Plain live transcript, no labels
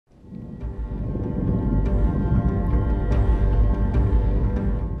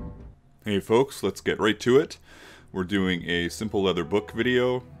Hey folks, let's get right to it. We're doing a simple leather book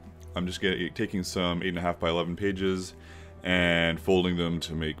video. I'm just taking some 8.5 by 11 pages and folding them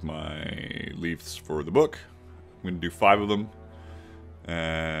to make my leaves for the book. I'm going to do 5 of them,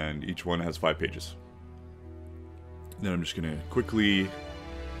 and each one has 5 pages. Then I'm just going to quickly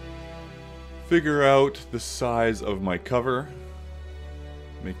figure out the size of my cover,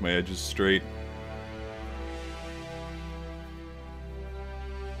 make my edges straight.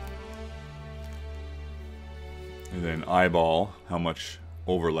 And then eyeball how much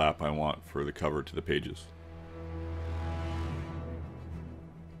overlap I want for the cover to the pages.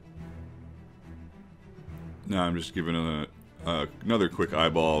 Now I'm just giving another quick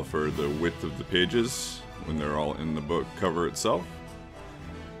eyeball for the width of the pages when they're all in the book cover itself.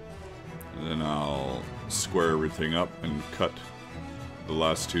 And then I'll square everything up and cut the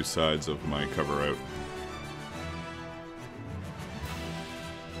last 2 sides of my cover out.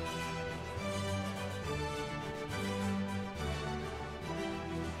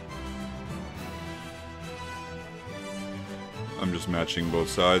 I'm just matching both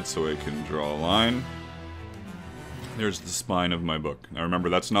sides so I can draw a line. There's the spine of my book. Now remember,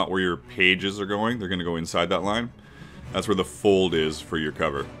 that's not where your pages are going. They're going to go inside that line. That's where the fold is for your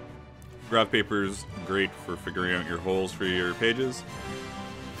cover. Graph paper is great for figuring out your holes for your pages.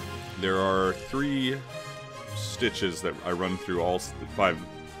 There are 3 stitches that I run through all 5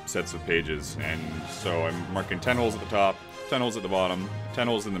 sets of pages. And so I'm marking 10 holes at the top, 10 holes at the bottom, 10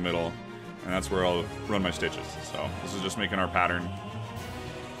 holes in the middle, and that's where I'll run my stitches. So this is just making our pattern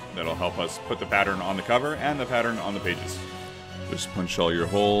that'll help us put the pattern on the cover and the pattern on the pages. Just punch all your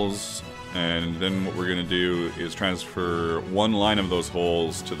holes, and then what we're going to do is transfer 1 line of those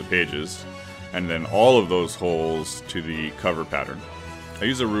holes to the pages, and then all of those holes to the cover pattern. I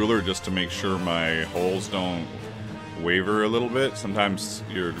use a ruler just to make sure my holes don't waver a little bit. Sometimes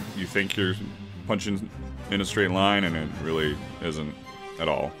you think you're punching in a straight line, and it really isn't at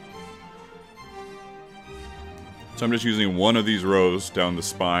all. So I'm just using one of these rows down the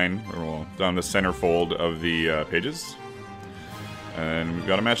spine, or well, down the center fold of the pages. And we've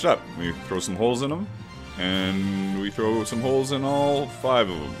got them matched up. We throw some holes in them, and we throw some holes in all 5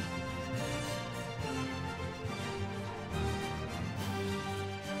 of them.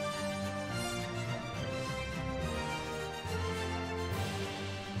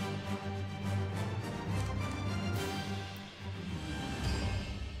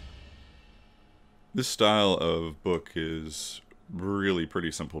 This style of book is really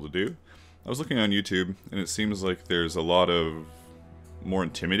pretty simple to do. I was looking on YouTube, and it seems like there's a lot of more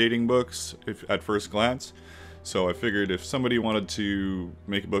intimidating books at first glance. So I figured if somebody wanted to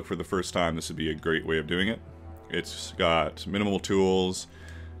make a book for the first time, this would be a great way of doing it. It's got minimal tools,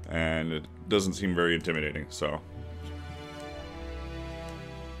 and it doesn't seem very intimidating, so.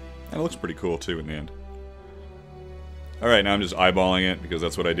 And it looks pretty cool too in the end. Alright, now I'm just eyeballing it because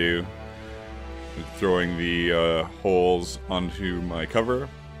that's what I do. Throwing the holes onto my cover.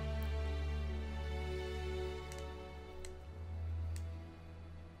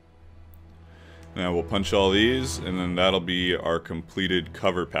 Now we'll punch all these, and then that'll be our completed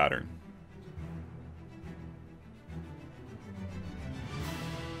cover pattern.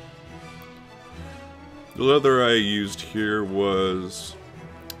 The leather I used here was,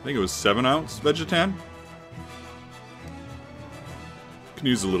 I think it was 7-ounce Vegetan. You can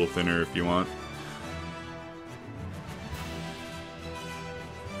use a little thinner if you want.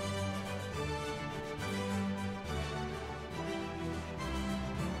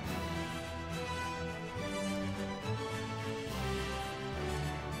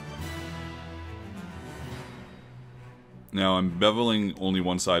 Now I'm beveling only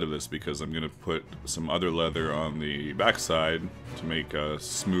one side of this because I'm going to put some other leather on the back side to make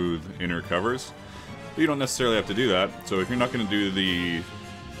smooth inner covers. But you don't necessarily have to do that, so if you're not going to do the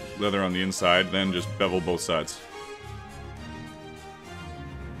leather on the inside, then just bevel both sides.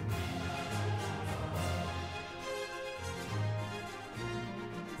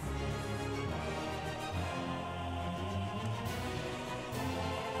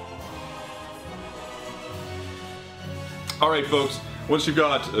 Alright folks, once you've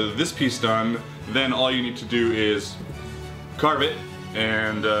got this piece done, then all you need to do is carve it,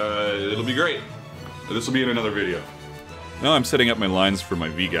 and it'll be great. This will be in another video. Now I'm setting up my lines for my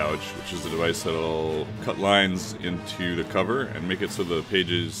V-gouge, which is the device that'll cut lines into the cover and make it so the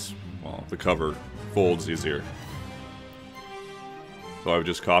pages, well, the cover folds easier. So I've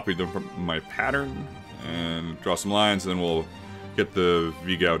just copied them from my pattern and draw some lines, and then we'll get the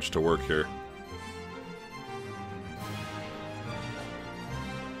V-gouge to work here.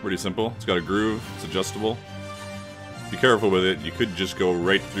 Pretty simple. It's got a groove, it's adjustable. be careful with it. You could just go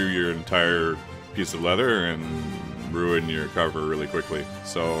right through your entire piece of leather and ruin your cover really quickly.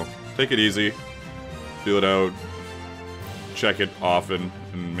 So take it easy, feel it out, check it often,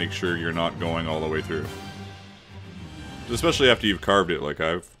 and make sure you're not going all the way through. Especially after you've carved it like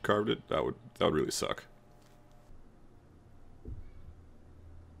I've carved it, that would really suck.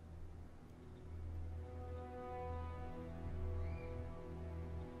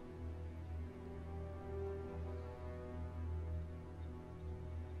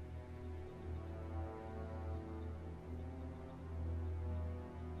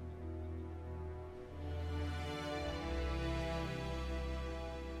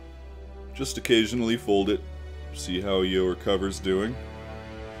 Just occasionally fold it, see how your cover's doing,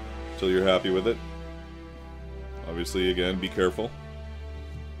 until you're happy with it. Obviously, again, be careful.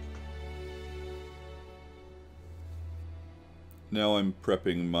 Now I'm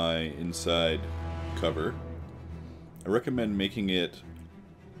prepping my inside cover. I recommend making it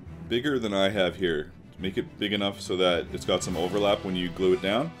bigger than I have here. Make it big enough so that it's got some overlap when you glue it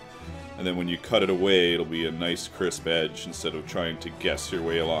down, and then when you cut it away, it'll be a nice crisp edge instead of trying to guess your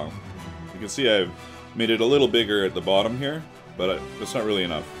way along. You can see I've made it a little bigger at the bottom here, but it's not really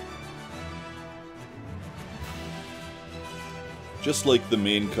enough. Just like the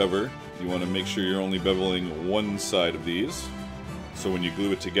main cover, you want to make sure you're only beveling one side of these, so when you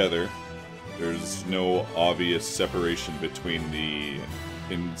glue it together, there's no obvious separation between the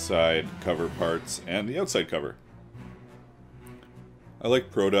inside cover parts and the outside cover. I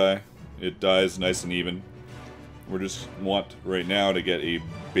like Pro Dye. It dyes nice and even. We just want right now to get a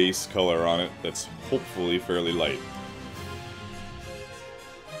base color on it that's hopefully fairly light.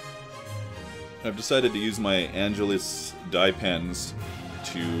 I've decided to use my Angelus dye pens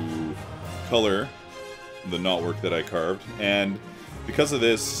to color the knotwork that I carved, and because of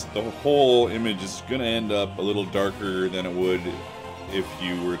this, the whole image is going to end up a little darker than it would if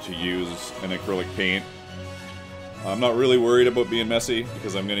you were to use an acrylic paint. I'm not really worried about being messy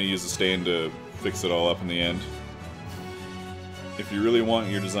because I'm going to use a stain to fix it all up in the end. If you really want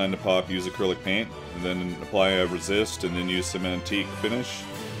your design to pop, use acrylic paint, and then apply a resist, and then use some antique finish.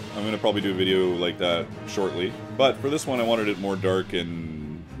 I'm going to probably do a video like that shortly, but for this one I wanted it more dark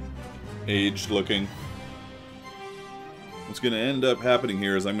and aged looking. What's going to end up happening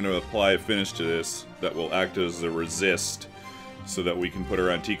here is I'm going to apply a finish to this that will act as a resist so that we can put our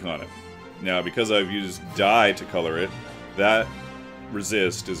antique on it. Now, because I've used dye to color it, that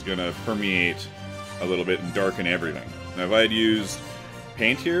resist is going to permeate a little bit and darken everything. Now, if I had used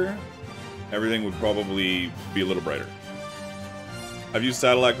paint here, everything would probably be a little brighter. I've used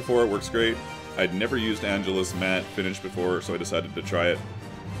Sadillac before, it works great. I'd never used Angelus matte finish before, so I decided to try it.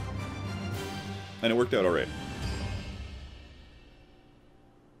 And it worked out alright.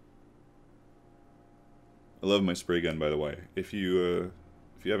 I love my spray gun, by the way. If you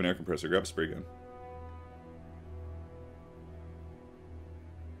have an air compressor, grab a spray gun.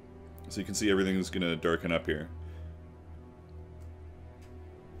 So you can see everything is going to darken up here.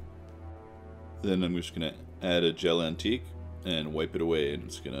 Then I'm just going to add a gel antique and wipe it away, and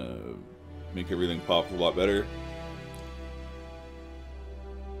it's going to make everything pop a lot better.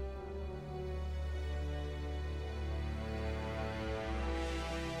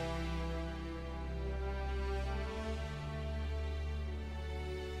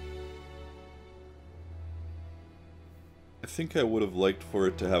 I think I would have liked for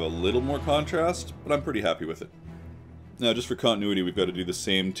it to have a little more contrast, but I'm pretty happy with it. Now, just for continuity, we've got to do the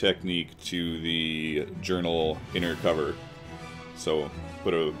same technique to the journal inner cover. So,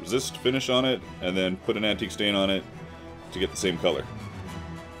 put a resist finish on it, and then put an antique stain on it to get the same color.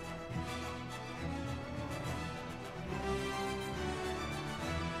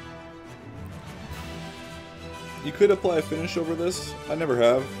 You could apply a finish over this. I never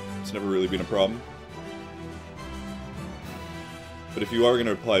have. It's never really been a problem. But if you are going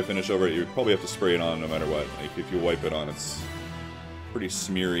to apply a finish over it, you probably have to spray it on no matter what. Like, if you wipe it on, it's pretty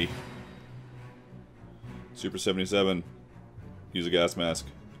smeary. Super 77. Use a gas mask.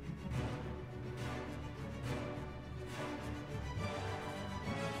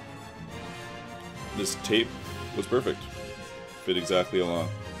 This tape was perfect. Fit exactly along.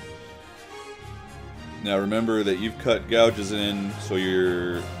 Now remember that you've cut gouges in so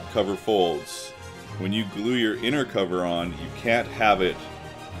your cover folds. When you glue your inner cover on, you can't have it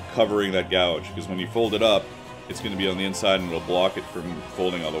covering that gouge, because when you fold it up, it's going to be on the inside and it'll block it from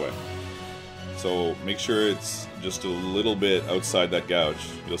folding all the way. So make sure it's just a little bit outside that gouge.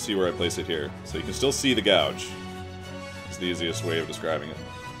 You'll see where I place it here. So you can still see the gouge. It's the easiest way of describing it.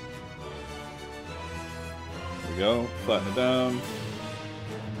 There we go. Flatten it down.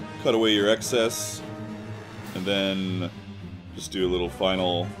 Cut away your excess. And then just do a little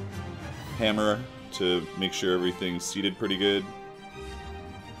final hammer to make sure everything's seated pretty good.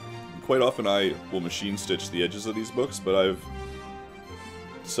 Quite often I will machine stitch the edges of these books, but I've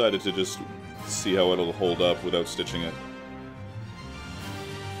decided to just see how it'll hold up without stitching it.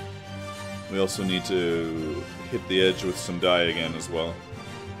 We also need to hit the edge with some dye again as well.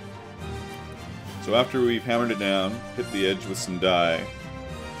 So after we've hammered it down, hit the edge with some dye,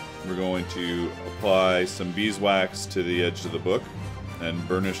 we're going to apply some beeswax to the edge of the book and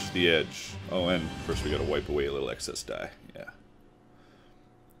burnish the edge. Oh, and first we gotta wipe away a little excess dye. Yeah.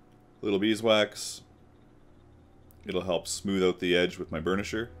 Little beeswax. It'll help smooth out the edge with my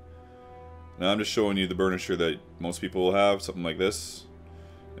burnisher. Now I'm just showing you the burnisher that most people will have, something like this.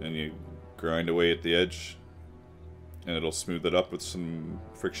 And you grind away at the edge, and it'll smooth it up with some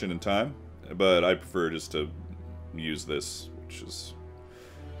friction and time. But I prefer just to use this, which is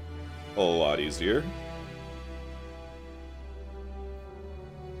a lot easier.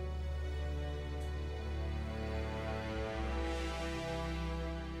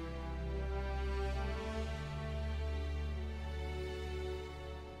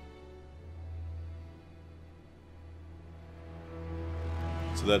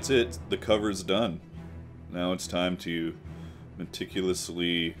 So that's it, the cover's done. Now it's time to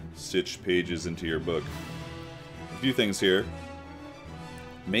meticulously stitch pages into your book. A few things here.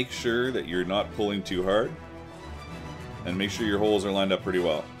 Make sure that you're not pulling too hard, and make sure your holes are lined up pretty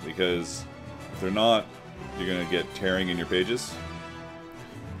well, because if they're not, you're going to get tearing in your pages.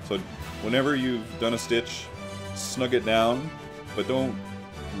 So whenever you've done a stitch, snug it down, but don't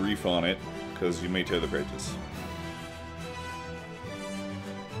reef on it, because you may tear the pages.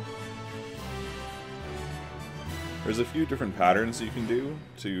 There's a few different patterns you can do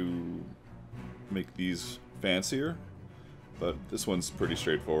to make these fancier, but this one's pretty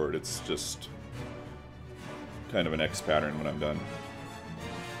straightforward. It's just kind of an X pattern when I'm done.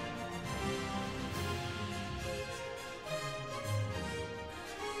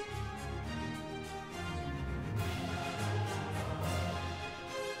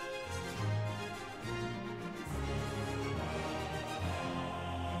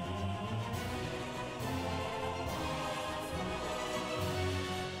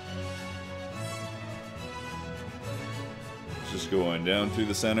 Just going down through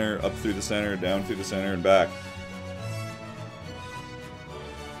the center, up through the center, down through the center, and back.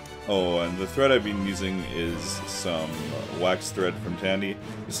 Oh, and the thread I've been using is some wax thread from Tandy.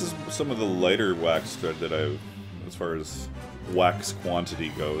 This is some of the lighter wax thread that I've, as far as wax quantity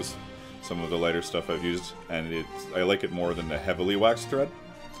goes, some of the lighter stuff I've used, and I like it more than the heavily waxed thread.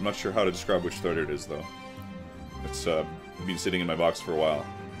 I'm not sure how to describe which thread it is, though. It's been sitting in my box for a while.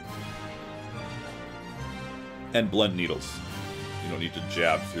 And blunt needles. You don't need to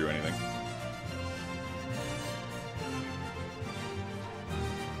jab through anything.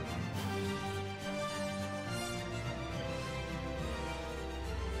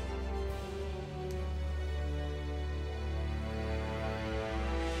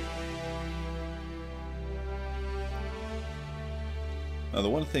 Now the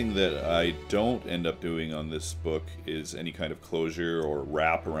one thing that I don't end up doing on this book is any kind of closure or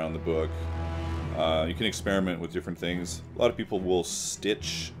wrap around the book. You can experiment with different things. A lot of people will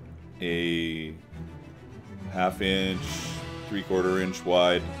stitch a 1/2 inch, 3/4 inch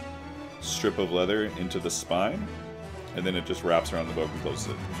wide strip of leather into the spine, and then it just wraps around the book and closes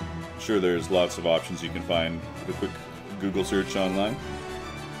it. Sure, there's lots of options you can find with a quick Google search online,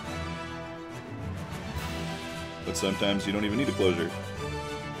 but sometimes you don't even need a closure.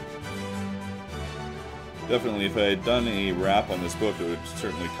 Definitely, if I had done a wrap on this book, it would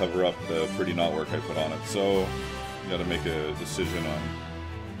certainly cover up the pretty knot work I put on it. So, you gotta make a decision on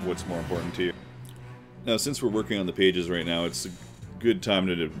what's more important to you. Now, since we're working on the pages right now, it's a good time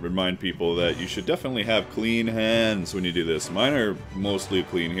to remind people that you should definitely have clean hands when you do this. Mine are mostly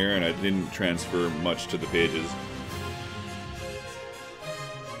clean here, and I didn't transfer much to the pages.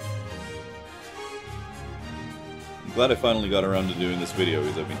 I'm glad I finally got around to doing this video,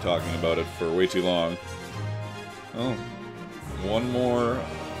 because I've been talking about it for way too long. Oh, one more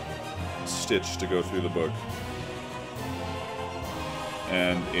stitch to go through the book.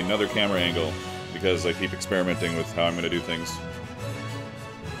 And another camera angle, because I keep experimenting with how I'm going to do things.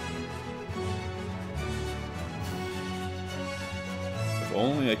 If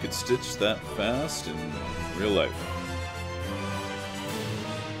only I could stitch that fast in real life.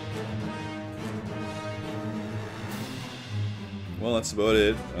 Well, that's about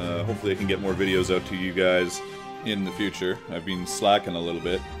it. Hopefully I can get more videos out to you guys in the future. I've been slacking a little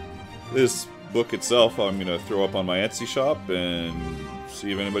bit. This book itself I'm going to throw up on my Etsy shop and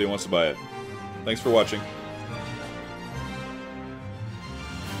see if anybody wants to buy it. Thanks for watching.